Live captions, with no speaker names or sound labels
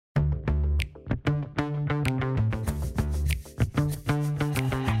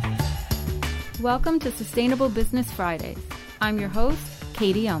Welcome to Sustainable Business Fridays. I'm your host,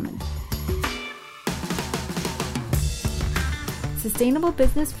 Katie Oman. Sustainable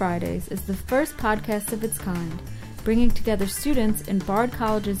Business Fridays is the first podcast of its kind, bringing together students in Bard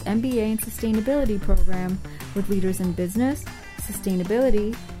College's MBA in Sustainability program with leaders in business,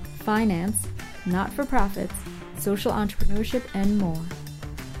 sustainability, finance, not-for-profits, social entrepreneurship, and more.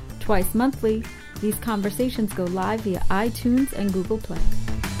 Twice monthly, these conversations go live via iTunes and Google Play.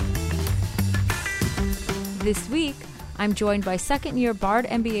 This week, I'm joined by second-year Bard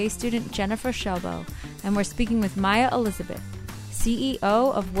MBA student Jennifer Shelbo, and we're speaking with Maya Elisabeth, CEO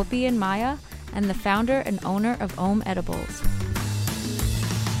of Whoopi and Maya, and the founder and owner of Om Edibles.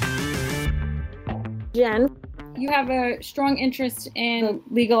 Jen, you have a strong interest in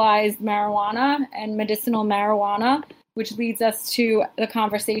legalized marijuana and medicinal marijuana, which leads us to the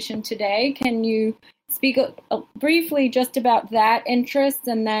conversation today. Can you speak briefly just about that interest,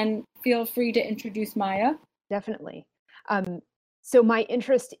 and then feel free to introduce Maya? Definitely. So my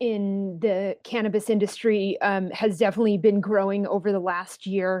interest in the cannabis industry has definitely been growing over the last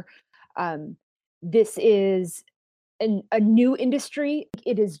year. This is a new industry.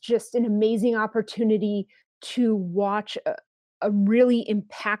 It is just an amazing opportunity to watch a really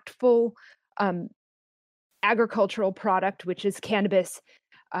impactful agricultural product, which is cannabis,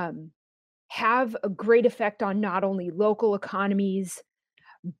 have a great effect on not only local economies,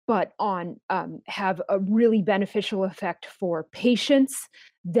 but on have a really beneficial effect for patients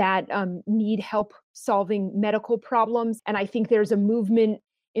that need help solving medical problems. And I think there's a movement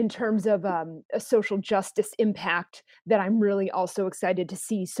in terms of a social justice impact that I'm really also excited to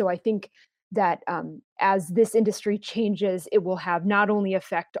see. So I think that as this industry changes, it will have not only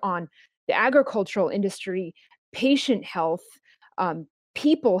effect on the agricultural industry, patient health,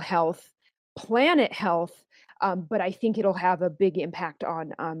 people health, planet health, but I think it'll have a big impact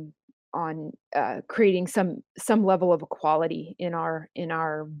on creating some level of equality in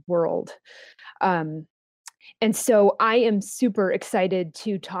our world. And so I am super excited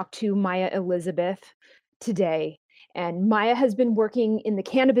to talk to Maya Elisabeth today. And Maya has been working in the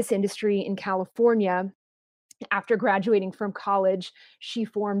cannabis industry in California. After graduating from college, she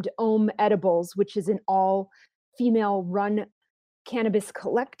formed Om Edibles, which is an all-female run cannabis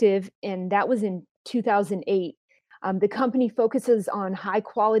collective, and that was in 2008. The company focuses on high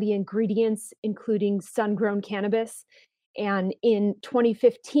quality ingredients, including sun-grown cannabis. And in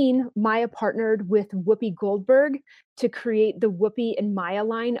 2015, Maya partnered with Whoopi Goldberg to create the Whoopi and Maya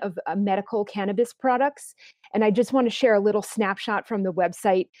line of medical cannabis products. And I just want to share a little snapshot from the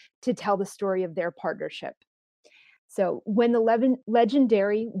website to tell the story of their partnership. So when the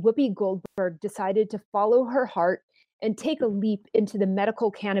legendary Whoopi Goldberg decided to follow her heart and take a leap into the medical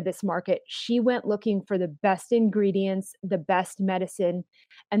cannabis market, she went looking for the best ingredients, the best medicine,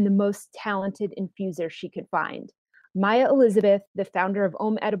 and the most talented infuser she could find. Maya Elisabeth, the founder of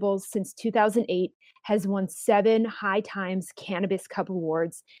Om Edibles since 2008, has won 7 High Times Cannabis Cup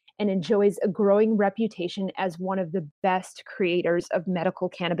Awards and enjoys a growing reputation as one of the best creators of medical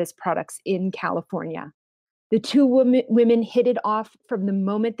cannabis products in California. The two women hit it off from the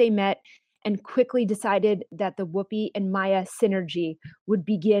moment they met and quickly decided that the Whoopi and Maya synergy would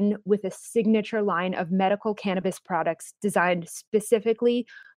begin with a signature line of medical cannabis products designed specifically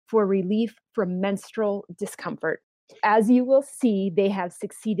for relief from menstrual discomfort. As you will see, they have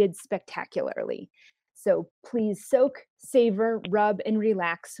succeeded spectacularly. So please soak, savor, rub, and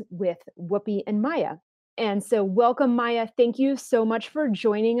relax with Whoopi and Maya. And so welcome, Maya. Thank you so much for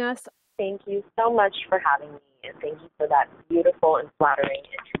joining us. Thank you so much for having me, and thank you for that beautiful and flattering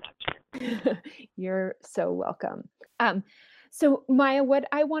introduction. You're so welcome. So Maya, what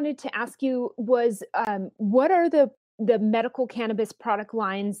I wanted to ask you was, what are the medical cannabis product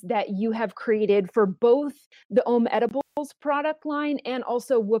lines that you have created for both the Om Edibles product line and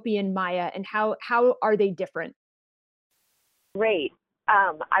also Whoopi and Maya, and how are they different? Great.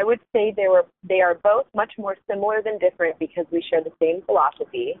 I would say they are both much more similar than different because we share the same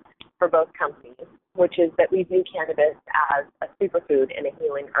philosophy for both companies, which is that we view cannabis as a superfood and a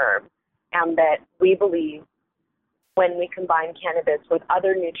healing herb, and that we believe when we combine cannabis with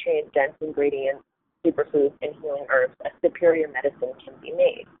other nutrient-dense ingredients, superfoods, and healing herbs, a superior medicine can be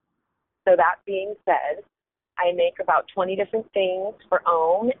made. So that being said, I make about 20 different things for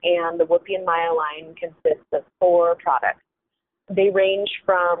Om, and the Whoopi and Maya line consists of 4 products. They range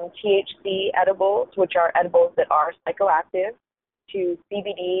from THC edibles, which are edibles that are psychoactive, to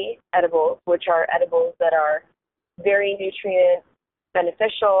CBD edibles, which are edibles that are very nutrient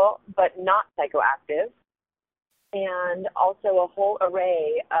beneficial but not psychoactive, and also a whole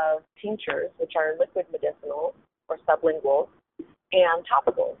array of tinctures, which are liquid medicinals or sublinguals, and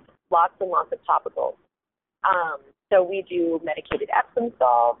topicals. lots and lots of topicals. So we do medicated Epsom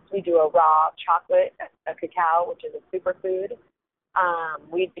salts. We do a raw chocolate, a cacao, which is a superfood.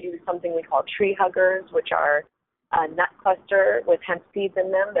 We do something we call tree huggers, which are a nut cluster with hemp seeds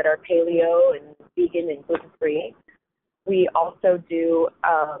in them that are paleo and vegan and gluten-free. We also do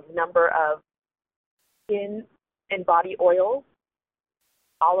a number of skin and body oils,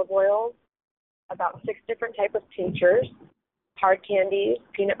 olive oils, about 6 different types of tinctures, hard candies,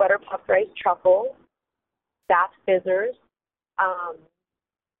 peanut butter puffed rice truffle, bath fizzers,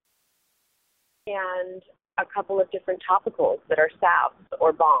 and a couple of different topicals that are salves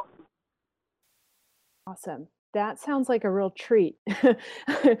or balms. Awesome. That sounds like a real treat. We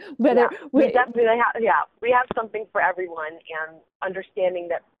definitely have something for everyone, and understanding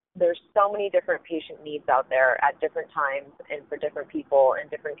that there's so many different patient needs out there at different times and for different people and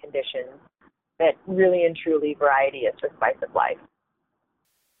different conditions, that really and truly variety is the spice of life.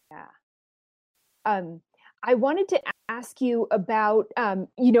 Yeah. I wanted to ask you about,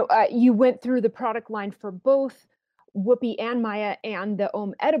 you went through the product line for both Whoopi and Maya and the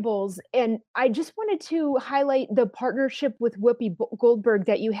Om edibles, and I just wanted to highlight the partnership with Whoopi Goldberg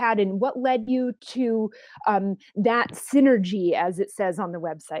that you had, and what led you to that synergy, as it says on the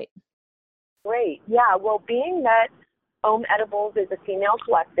website. Great. Yeah. Well, being that Om Edibles is a female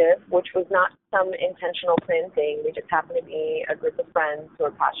collective, which was not some intentional plan thing. We just happen to be a group of friends who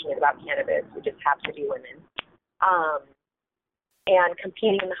are passionate about cannabis. We just happen to be women. And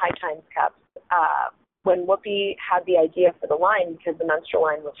competing in the High Times Cups. When Whoopi had the idea for the line, because the menstrual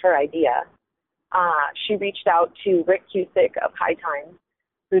line was her idea, she reached out to Rick Cusick of High Times,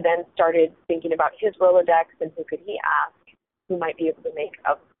 who then started thinking about his Rolodex and who could he ask who might be able to make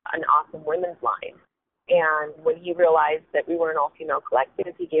an awesome women's line. And when he realized that we were an all-female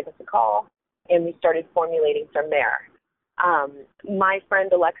collective, he gave us a call, and we started formulating from there. My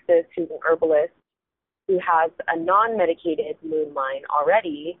friend Alexis, who's an herbalist, who has a non-medicated moon line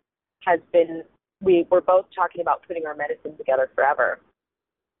already, we were both talking about putting our medicine together forever.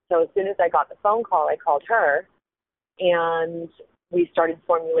 So as soon as I got the phone call, I called her, and we started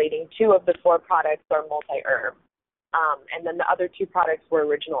formulating 2 of the 4 products are multi-herb. And then the other 2 products were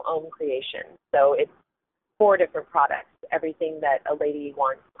original Om creation. So it's 4 different products, everything that a lady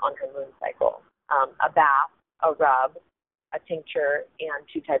wants on her moon cycle. A bath, a rub, a tincture, and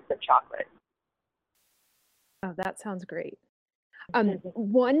 2 types of chocolate. Oh, that sounds great.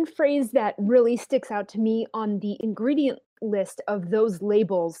 One phrase that really sticks out to me on the ingredient list of those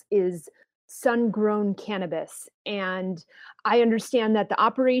labels is sun-grown cannabis. And I understand that the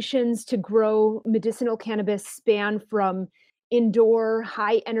operations to grow medicinal cannabis span from indoor,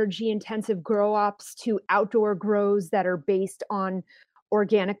 high energy intensive grow ops to outdoor grows that are based on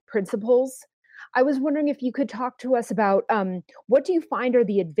organic principles. I was wondering if you could talk to us about what do you find are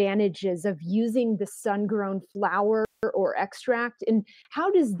the advantages of using the sun-grown flower or extract, and how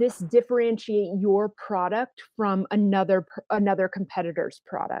does this differentiate your product from another competitor's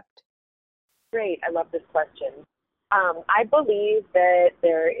product? Great. I love this question. I believe that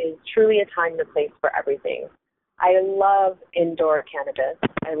there is truly a time and a place for everything. I love indoor cannabis.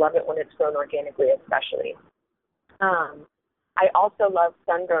 I love it when it's grown organically, especially. I also love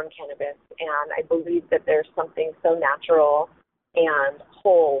sun-grown cannabis, and I believe that there's something so natural and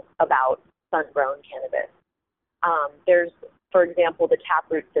whole about sun-grown cannabis. There's, for example, the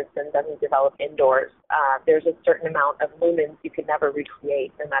taproot system that we develop indoors. There's a certain amount of lumens you could never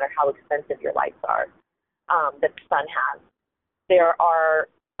recreate, no matter how expensive your lights are, that the sun has. There are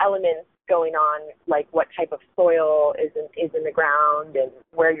elements going on, like what type of soil is in the ground and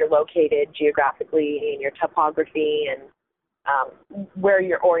where you're located geographically and your topography and where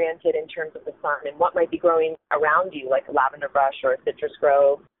you're oriented in terms of the sun and what might be growing around you, like a lavender brush or a citrus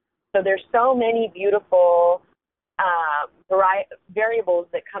grove. So there's so many beautiful variables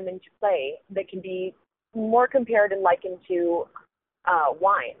that come into play that can be more compared and likened to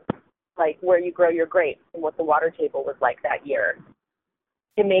wine, like where you grow your grapes and what the water table was like that year,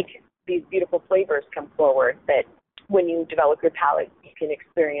 to make these beautiful flavors come forward that when you develop your palate, you can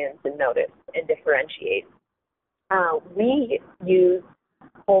experience and notice and differentiate. We use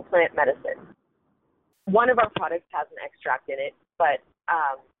whole plant medicine. One of our products has an extract in it, but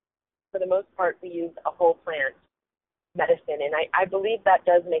for the most part, we use a whole plant medicine. And I believe that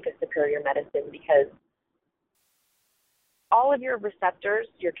does make a superior medicine because all of your receptors,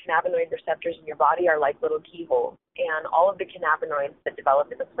 your cannabinoid receptors in your body are like little keyholes. And all of the cannabinoids that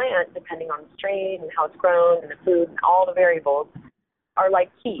develop in the plant, depending on the strain and how it's grown and the food and all the variables, are like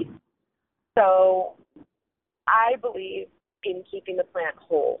keys. So I believe in keeping the plant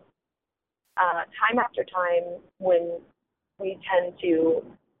whole. Time after time, when we tend to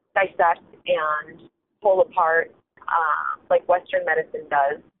dissect and pull apart like Western medicine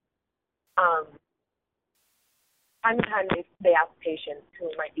does. Time to time, they ask patients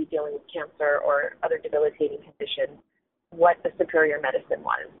who might be dealing with cancer or other debilitating conditions what the superior medicine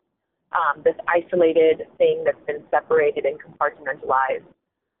was. This isolated thing that's been separated and compartmentalized,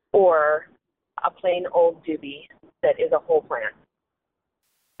 or a plain old doobie that is a whole plant.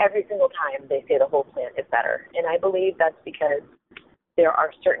 Every single time they say the whole plant is better. And I believe that's because there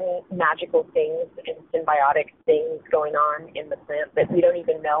are certain magical things and symbiotic things going on in the plant that we don't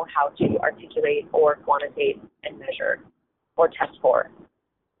even know how to articulate or quantitate and measure or test for.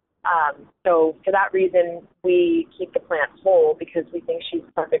 So for that reason, we keep the plant whole because we think she's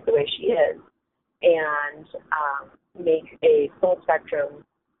perfect the way she is, and make a full spectrum,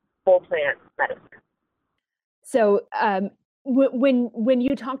 full plant medicine. So when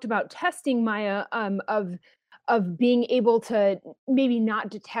you talked about testing, Maya, of being able to maybe not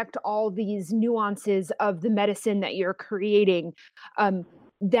detect all these nuances of the medicine that you're creating,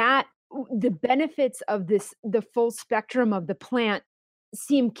 that the benefits of the full spectrum of the plant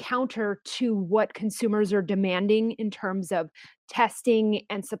seem counter to what consumers are demanding in terms of testing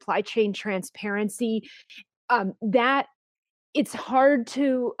and supply chain transparency. That it's hard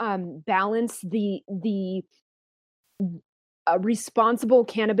to balance the responsible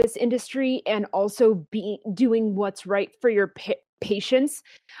cannabis industry and also doing what's right for your patients.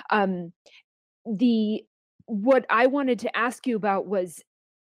 What I wanted to ask you about was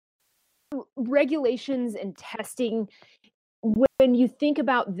regulations and testing. When you think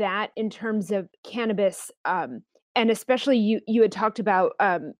about that in terms of cannabis, and especially you had talked about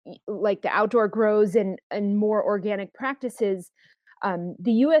like the outdoor grows and more organic practices,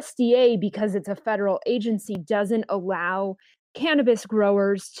 the USDA, because it's a federal agency, doesn't allow cannabis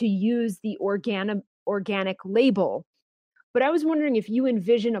growers to use the organic label. But I was wondering if you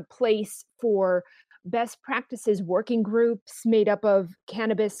envision a place for best practices working groups made up of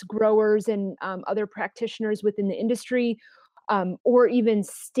cannabis growers and other practitioners within the industry, or even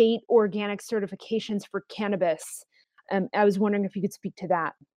state organic certifications for cannabis. I was wondering if you could speak to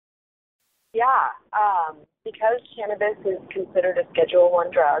that. Yeah, because cannabis is considered a Schedule I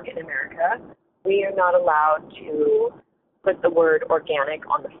drug in America, we are not allowed to put the word organic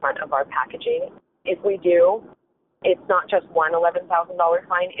on the front of our packaging. If we do, it's not just one $11,000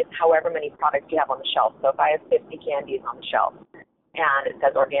 fine, it's however many products you have on the shelf. So if I have 50 candies on the shelf and it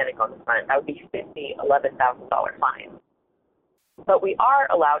says organic on the front, that would be 50 $11,000 fine. But we are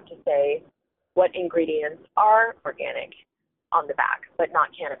allowed to say what ingredients are organic on the back, but not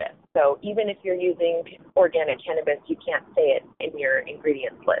cannabis. So even if you're using organic cannabis, you can't say it in your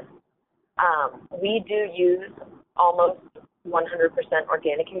ingredients list. We do use almost 100%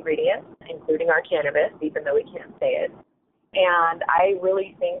 organic ingredients, including our cannabis, even though we can't say it. And I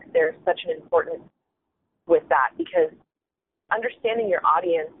really think there's such an importance with that, because understanding your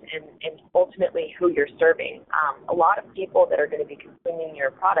audience and ultimately who you're serving. A lot of people that are going to be consuming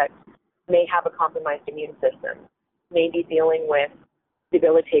your product may have a compromised immune system, may be dealing with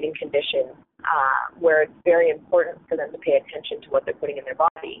debilitating conditions where it's very important for them to pay attention to what they're putting in their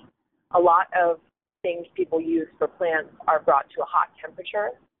body. A lot of things people use for plants are brought to a hot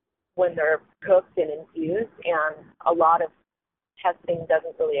temperature when they're cooked and infused, and a lot of testing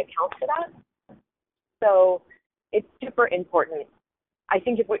doesn't really account for that. So it's super important. I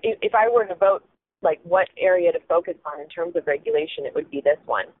think if I were to vote like what area to focus on in terms of regulation, it would be this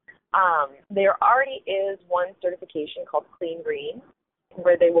one. There already is one certification called Clean Green,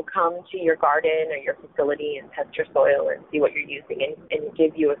 where they will come to your garden or your facility and test your soil and see what you're using and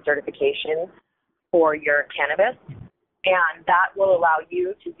give you a certification for your cannabis. And that will allow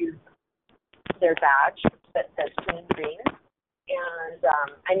you to use their badge that says Clean Green. And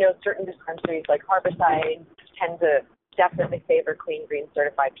I know certain dispensaries like Harborside tend to definitely favor Clean Green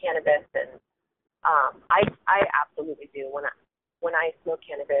certified cannabis, and I absolutely do. When I smoke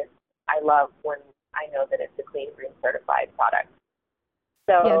cannabis, I love when I know that it's a Clean Green certified product.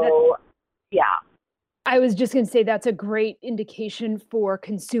 So, yeah. I was just going to say that's a great indication for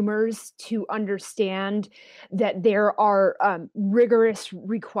consumers to understand that there are rigorous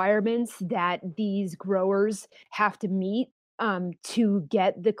requirements that these growers have to meet to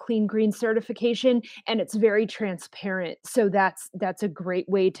get the Clean Green certification, and it's very transparent. So that's a great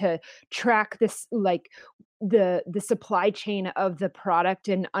way to track this, like the supply chain of the product,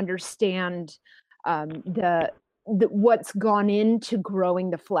 and understand what's gone into growing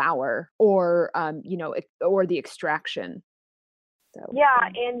the flower, or or the extraction. So yeah,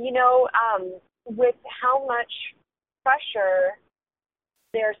 and with how much pressure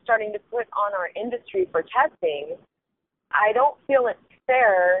they're starting to put on our industry for testing, I don't feel it's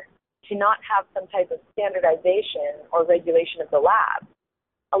fair to not have some type of standardization or regulation of the lab.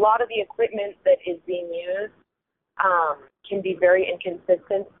 A lot of the equipment that is being used can be very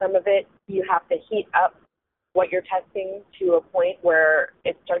inconsistent. Some of it, you have to heat up what you're testing to a point where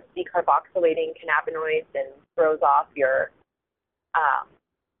it starts decarboxylating cannabinoids and throws off your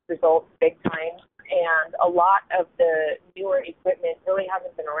results big time. And a lot of the newer equipment really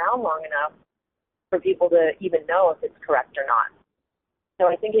hasn't been around long enough for people to even know if it's correct or not. So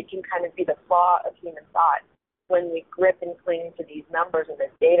I think it can kind of be the flaw of human thought when we grip and cling to these numbers and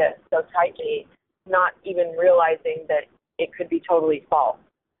this data so tightly, not even realizing that it could be totally false.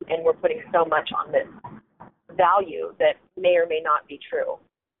 And we're putting so much on this value that may or may not be true.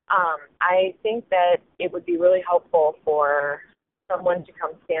 I think that it would be really helpful for someone to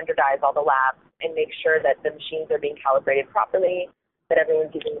come standardize all the labs and make sure that the machines are being calibrated properly, that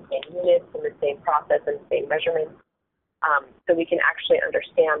everyone's using the same units and the same process and the same measurements, so we can actually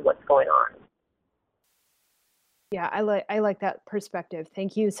understand what's going on. Yeah, I like that perspective.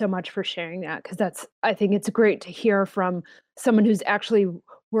 Thank you so much for sharing that, because I think it's great to hear from someone who's actually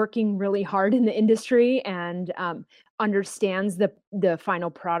working really hard in the industry and understands the final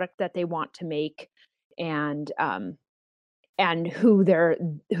product that they want to make, and who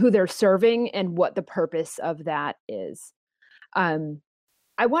they're serving and what the purpose of that is.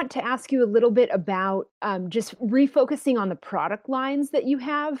 I want to ask you a little bit about just refocusing on the product lines that you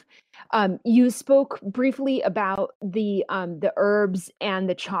have. You spoke briefly about the herbs and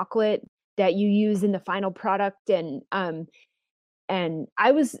the chocolate that you use in the final product, and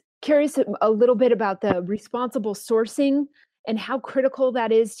I was curious a little bit about the responsible sourcing and how critical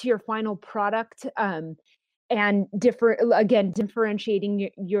that is to your final product, and differentiating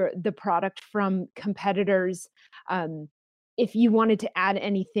the product from competitors. If you wanted to add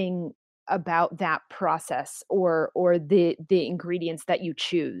anything about that process or the ingredients that you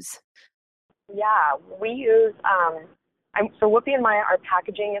choose. Yeah, we use, so Whoopi and our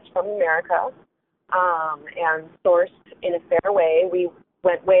packaging is from America and sourced in a fair way. We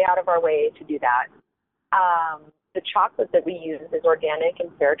went way out of our way to do that. The chocolate that we use is organic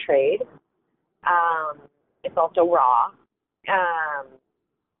and fair trade. It's also raw,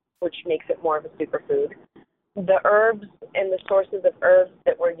 which makes it more of a superfood. The herbs and the sources of herbs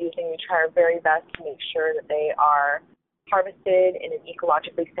that we're using, we try our very best to make sure that they are harvested in an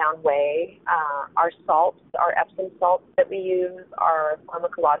ecologically sound way. Our salts, our Epsom salts that we use are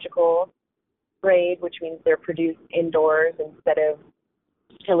pharmacological grade, which means they're produced indoors instead of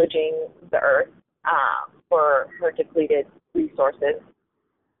pillaging the earth for her depleted resources.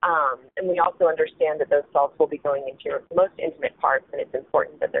 And we also understand that those salts will be going into your most intimate parts, and it's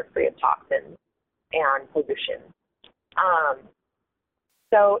important that they're free of toxins and pollution.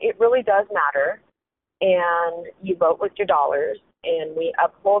 So it really does matter, and you vote with your dollars, and we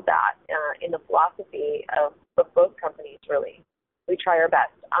uphold that in the philosophy of both companies, really. We try our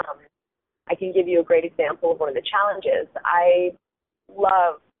best. I can give you a great example of one of the challenges. I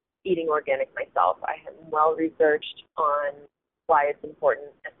love eating organic myself. I am well researched on why it's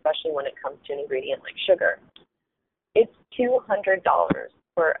important, especially when it comes to an ingredient like sugar. It's $200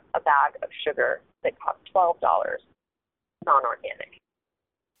 for a bag of sugar that costs $12 non-organic.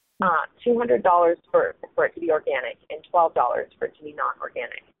 $200 for it to be organic and $12 for it to be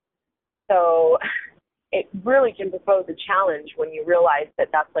non-organic. So it really can pose a challenge when you realize that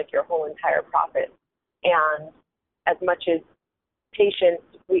that's like your whole entire profit. And as much as patients,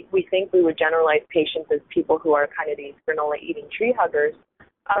 we think we would generalize patients as people who are kind of these granola-eating tree huggers.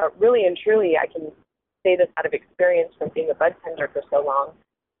 Really and truly, I can say this out of experience from being a bud tender for so long.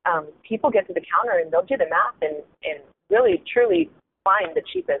 People get to the counter and they'll do the math and really, truly find the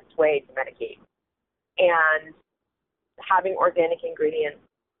cheapest way to medicate. And having organic ingredients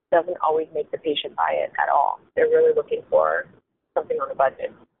doesn't always make the patient buy it at all. They're really looking for something on a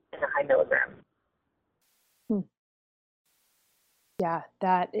budget and a high milligram. Yeah,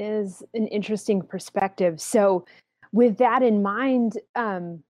 that is an interesting perspective. So with that in mind,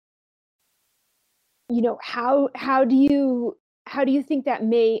 how do you think that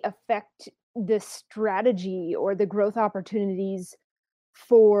may affect the strategy or the growth opportunities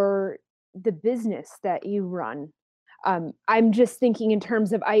for the business that you run? I'm just thinking in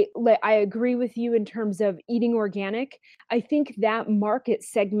terms of, I agree with you in terms of eating organic. I think that market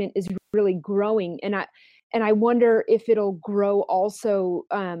segment is really growing, and I wonder if it'll grow also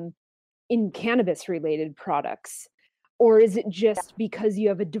in cannabis related products, or is it just because you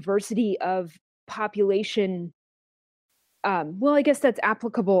have a diversity of population? Well, I guess that's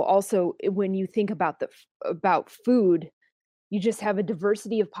applicable also when you think about about food. You just have a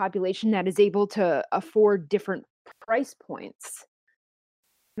diversity of population that is able to afford different price points.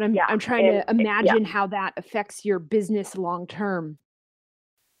 And Yeah. I'm trying to Yeah. imagine how that affects your business long term.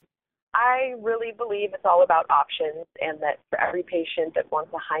 I really believe it's all about options, and that for every patient that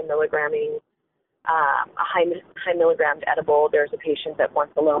wants a high milligrammed edible, there's a patient that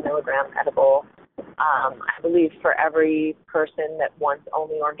wants a low milligram edible. I believe for every person that wants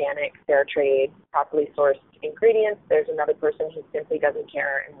only organic, fair trade, properly sourced ingredients, there's another person who simply doesn't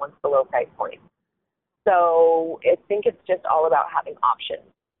care and wants the low price point. So I think it's just all about having options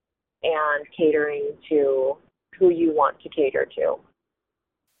and catering to who you want to cater to.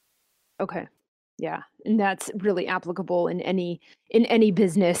 Okay. Yeah. And that's really applicable in any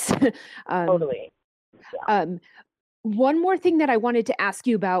business. Totally. Yeah. One more thing that I wanted to ask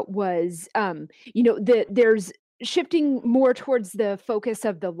you about was, there's shifting more towards the focus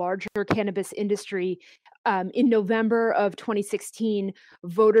of the larger cannabis industry. In November of 2016,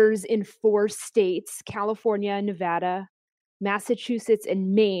 voters in 4 states, California, Nevada, Massachusetts,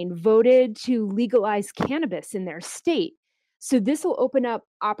 and Maine, voted to legalize cannabis in their state. So this will open up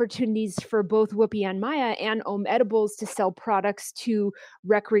opportunities for both Whoopi and Maya and Om Edibles to sell products to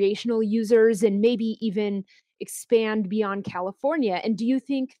recreational users and maybe even expand beyond California. And do you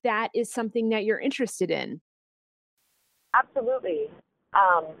think that is something that you're interested in? Absolutely.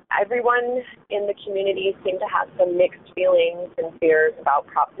 Everyone in the community seemed to have some mixed feelings and fears about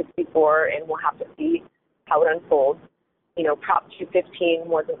Prop 64, and we'll have to see how it unfolds. Prop 215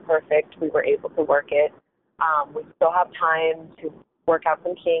 wasn't perfect. We were able to work it. We still have time to work out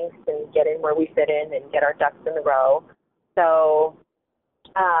some kinks and get in where we fit in and get our ducks in a row. So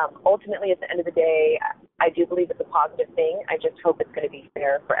ultimately, at the end of the day, I do believe it's a positive thing. I just hope it's going to be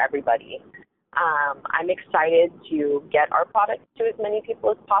fair for everybody. I'm excited to get our products to as many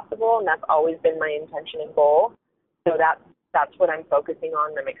people as possible, and that's always been my intention and goal. So that's what I'm focusing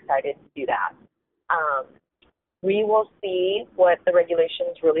on. I'm excited to do that. We will see what the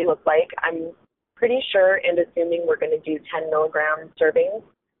regulations really look like. I'm pretty sure and assuming we're going to do 10 milligram servings.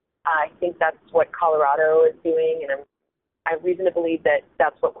 I think that's what Colorado is doing, and I have reason to believe that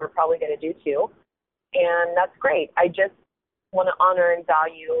that's what we're probably going to do too. And that's great. I just want to honor and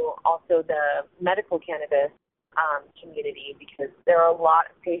value also the medical cannabis community, because there are a lot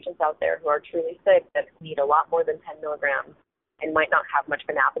of patients out there who are truly sick that need a lot more than 10 milligrams and might not have much of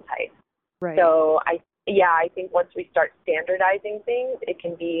an appetite. Right. So I think once we start standardizing things, it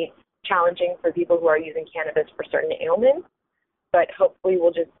can be challenging for people who are using cannabis for certain ailments, but hopefully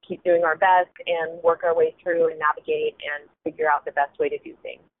we'll just keep doing our best and work our way through and navigate and figure out the best way to do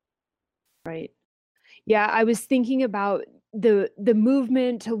things. Right. Yeah, I was thinking about the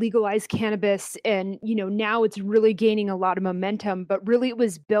movement to legalize cannabis, and now it's really gaining a lot of momentum, but really it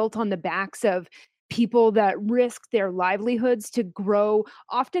was built on the backs of people that risked their livelihoods to grow,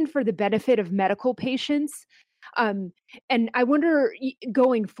 often for the benefit of medical patients. And I wonder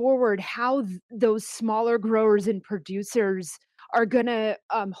going forward how those smaller growers and producers are going to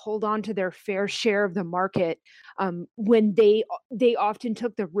hold on to their fair share of the market when they often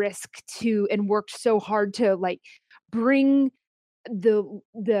took the risk to and worked so hard to bring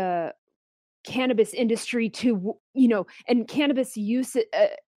the cannabis industry to and cannabis use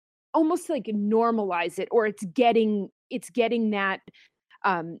almost like normalize it, or it's getting that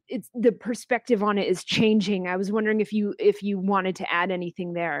it's the perspective on it is changing. I was wondering if you wanted to add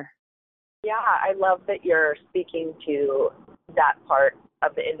anything there. Yeah, I love that you're speaking to that part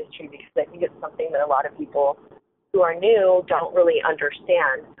of the industry, because I think it's something that a lot of people who are new don't really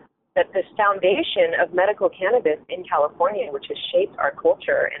understand, that this foundation of medical cannabis in California, which has shaped our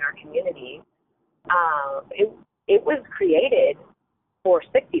culture and our community, it was created for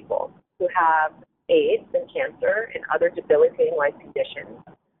sick people who have AIDS and cancer and other debilitating life conditions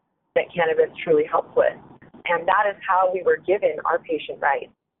that cannabis truly helps with. And that is how we were given our patient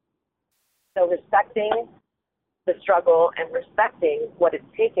rights. So respecting the struggle and respecting what it's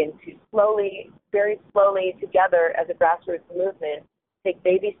taken to slowly, very slowly together as a grassroots movement, take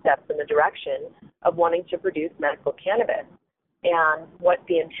baby steps in the direction of wanting to produce medical cannabis, and what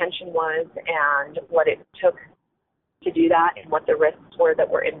the intention was and what it took to do that and what the risks were that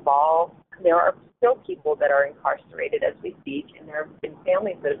were involved. There are still people that are incarcerated as we speak, and there have been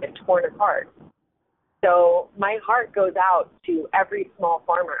families that have been torn apart. So my heart goes out to every small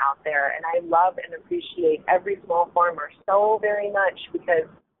farmer out there, and I love and appreciate every small farmer so very much, because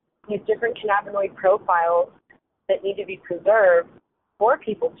these different cannabinoid profiles that need to be preserved for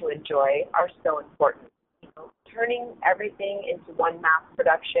people to enjoy are so important. Turning everything into one mass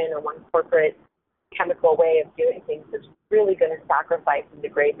production or one corporate chemical way of doing things is really going to sacrifice and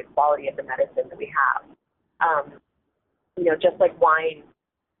degrade the quality of the medicine that we have. Just like wine,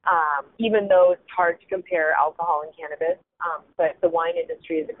 even though it's hard to compare alcohol and cannabis, But the wine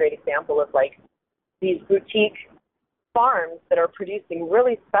industry is a great example of like these boutique farms that are producing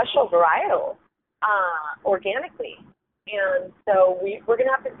really special varietals organically. And so we're going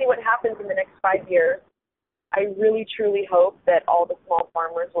to have to see what happens in the next 5 years. I really, truly hope that all the small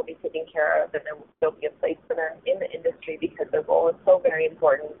farmers will be taken care of and there will still be a place for them in the industry because their role is so very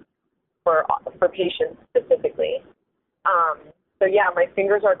important for patients specifically. So yeah, my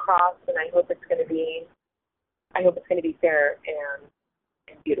fingers are crossed, and I hope it's going to be fair and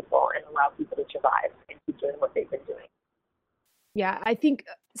beautiful and allow people to survive and keep doing what they've been doing. Yeah, I think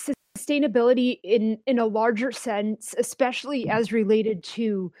sustainability in a larger sense, especially as related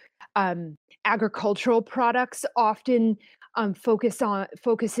to agricultural products, often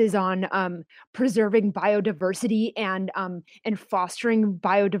focuses on preserving biodiversity and fostering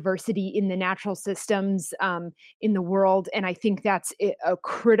biodiversity in the natural systems in the world. And I think that's a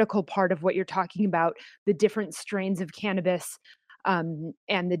critical part of what you're talking about: the different strains of cannabis and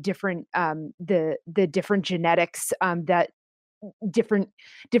the different different genetics that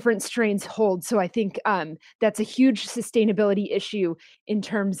different strains hold. So I think that's a huge sustainability issue in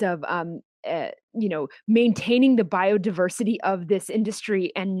terms of maintaining the biodiversity of this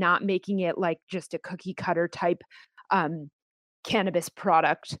industry and not making it like just a cookie cutter type cannabis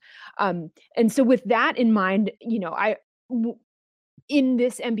product. And so with that in mind, in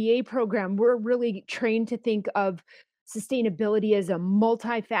this MBA program, we're really trained to think of sustainability as a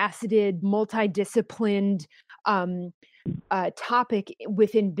multifaceted, multidisciplined topic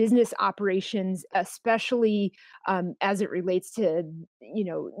within business operations, especially as it relates to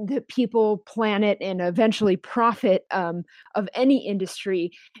the people, planet, and eventually profit of any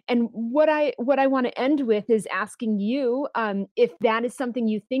industry. And what I want to end with is asking you if that is something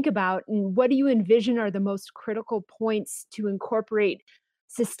you think about, and what do you envision are the most critical points to incorporate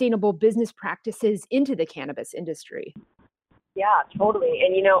sustainable business practices into the cannabis industry? Yeah, totally.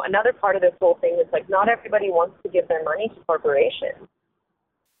 And, another part of this whole thing is like not everybody wants to give their money to corporations.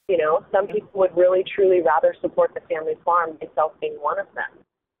 Some people would really, truly rather support the family farm, myself being one of them.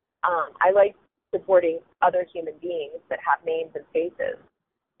 I like supporting other human beings that have names and faces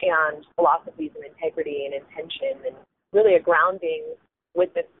and philosophies and integrity and intention and really a grounding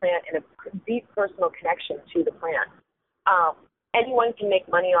with this plant and a deep personal connection to the plant. Anyone can make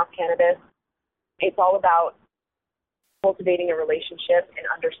money off cannabis. It's all about cultivating a relationship and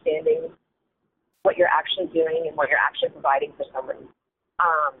understanding what you're actually doing and what you're actually providing for somebody.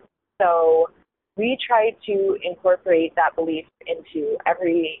 So we try to incorporate that belief into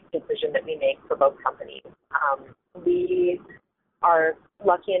every decision that we make for both companies. We are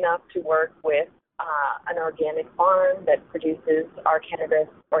lucky enough to work with an organic farm that produces our cannabis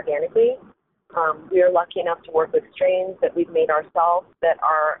organically. We are lucky enough to work with strains that we've made ourselves that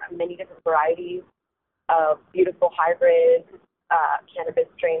are many different varieties of beautiful hybrid cannabis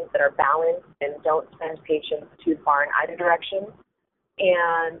strains that are balanced and don't send patients too far in either direction.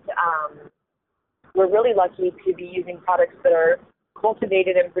 And we're really lucky to be using products that are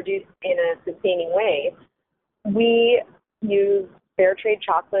cultivated and produced in a sustaining way. We use fair trade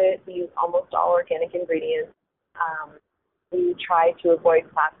chocolate. We use almost all organic ingredients. We try to avoid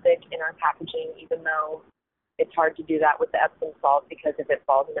plastic in our packaging, even though it's hard to do that with the Epsom salt, because if it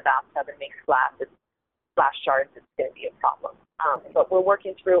falls in the bathtub and makes glass shards, it's going to be a problem. But we're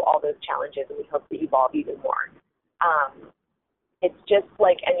working through all those challenges, and we hope to evolve even more. It's just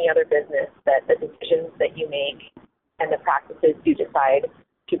like any other business that the decisions that you make and the practices you decide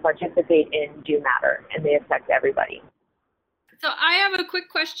to participate in do matter, and they affect everybody. So I have a quick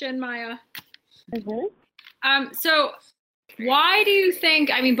question, Maya. Mm-hmm. So why do you think,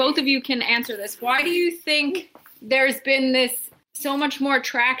 both of you can answer this, why do you think there's been this so much more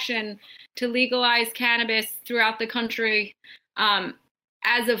traction to legalize cannabis throughout the country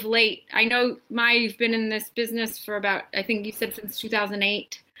as of late? I know, Maya, you've been in this business for about, I think you said since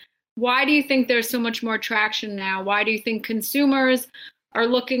 2008. Why do you think there's so much more traction now? Why do you think consumers are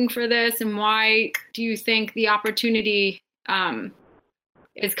looking for this? And why do you think the opportunity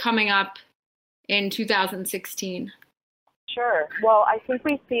is coming up in 2016? Sure. Well, I think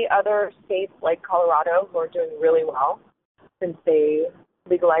we see other states like Colorado who are doing really well since they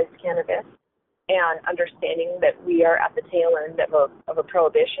legalized cannabis, and understanding that we are at the tail end of a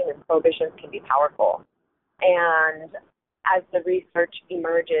prohibition, and prohibitions can be powerful. And as the research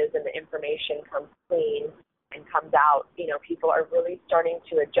emerges and the information comes clean and comes out, people are really starting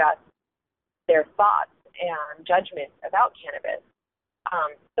to adjust their thoughts and judgments about cannabis.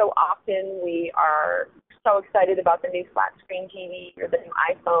 So often we are so excited about the new flat screen TV or the new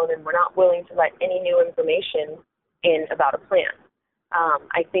iPhone, and we're not willing to let any new information in about a plant.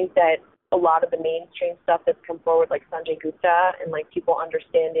 I think that a lot of the mainstream stuff that's come forward, like Sanjay Gupta, and like people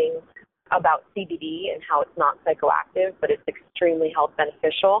understanding about CBD and how it's not psychoactive, but it's extremely health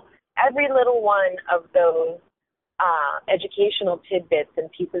beneficial. Every little one of those educational tidbits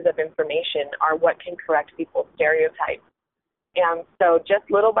and pieces of information are what can correct people's stereotypes. And so just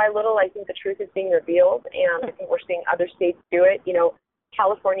little by little, I think the truth is being revealed, and I think we're seeing other states do it. You know,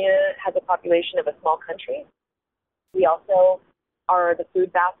 California has a population of a small country. We also are the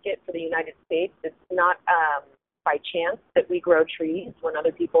food basket for the United States. It's not by chance that we grow trees when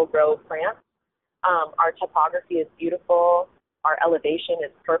other people grow plants. Our topography is beautiful. Our elevation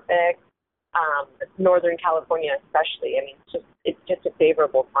is perfect. Northern California especially. I mean, it's just a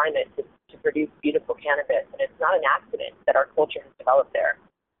favorable climate to produce beautiful cannabis, and it's not an accident that our culture has developed there.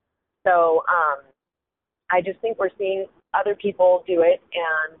 So I just think we're seeing other people do it,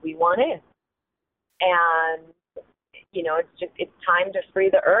 and we want it. And, you know, it's time to free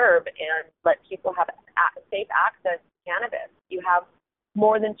the herb and let people have safe access to cannabis. You have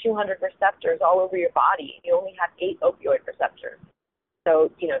more than 200 receptors all over your body. You only have 8 opioid receptors.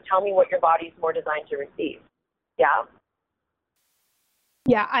 So, you know, tell me what your body's more designed to receive. Yeah?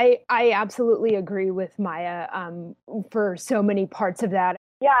 Yeah, I absolutely agree with Maya for so many parts of that.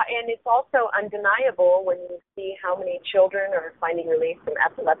 Yeah, and it's also undeniable when you see how many children are finding relief from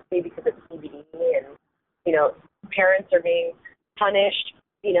epilepsy because of CBD, and, you know, parents are being punished,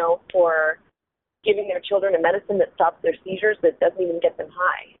 you know, for giving their children a medicine that stops their seizures that doesn't even get them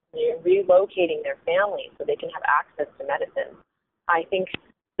high. They're relocating their family so they can have access to medicine. I think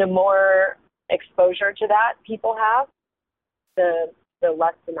the more exposure to that people have, the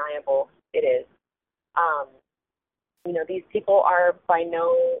less deniable it is. You know, these people are by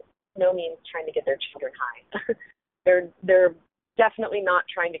no means trying to get their children high. They're definitely not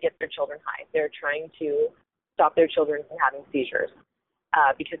trying to get their children high. They're trying to stop their children from having seizures.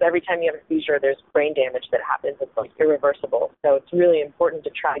 Because every time you have a seizure, there's brain damage that happens. It's like irreversible. So it's really important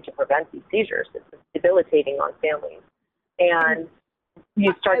to try to prevent these seizures. It's debilitating on families. And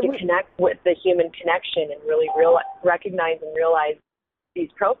you start to connect with the human connection and really recognize and realize these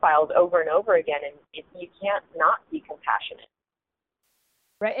profiles over and over again, and you can't not be compassionate.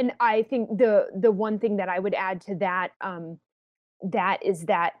 Right, and I think the one thing that I would add to that is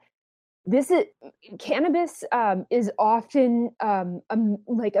that cannabis is often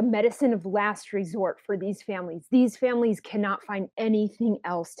like a medicine of last resort for these families. These families cannot find anything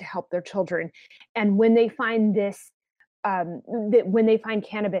else to help their children, and when they find this, when they find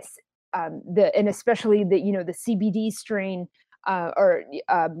cannabis, and especially the CBD strain. Or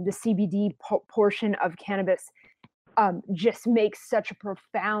the CBD portion of cannabis just makes such a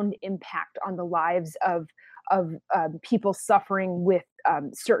profound impact on the lives of people suffering with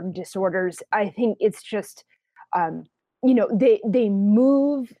certain disorders. I think it's just, they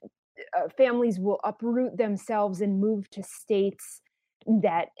move, families will uproot themselves and move to states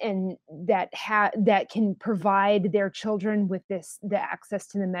that can provide their children with the access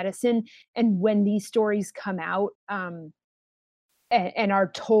to the medicine. And when these stories come out, and are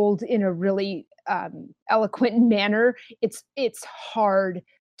told in a really eloquent manner, it's hard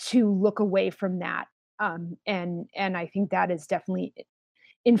to look away from that, and I think that has definitely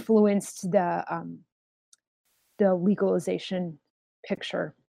influenced the legalization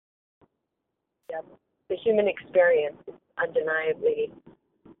picture. Yeah, the human experience is undeniably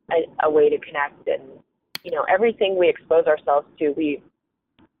a way to connect, and you know, everything we expose ourselves to, we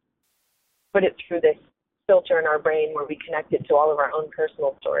put it through this filter in our brain where we connect it to all of our own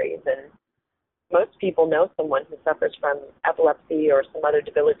personal stories. And most people know someone who suffers from epilepsy or some other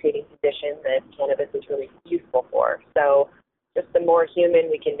debilitating condition that cannabis is really useful for. So just the more human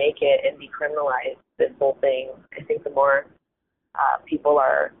we can make it and decriminalize this whole thing, I think the more people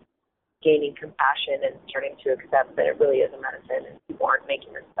are gaining compassion and starting to accept that it really is a medicine and people aren't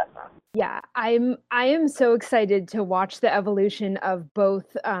making this stuff up. Yeah, I am so excited to watch the evolution of both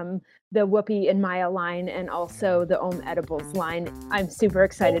the Whoopi and Maya line and also the Om Edibles line. I'm super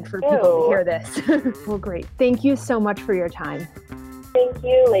excited for people to hear this. Well, great. Thank you so much for your time. Thank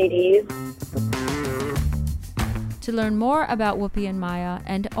you, ladies. To learn more about Whoopi and Maya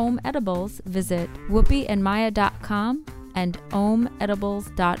and Om Edibles, visit whoopiandmaya.com and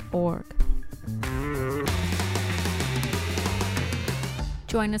omedibles.org.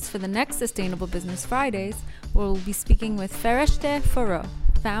 Join us for the next Sustainable Business Fridays, where we'll be speaking with Fereshte Faro,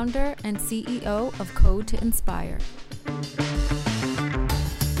 founder and CEO of Code to Inspire.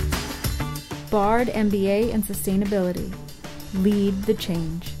 Bard MBA in Sustainability. Lead the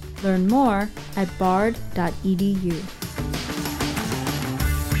change. Learn more at bard.edu.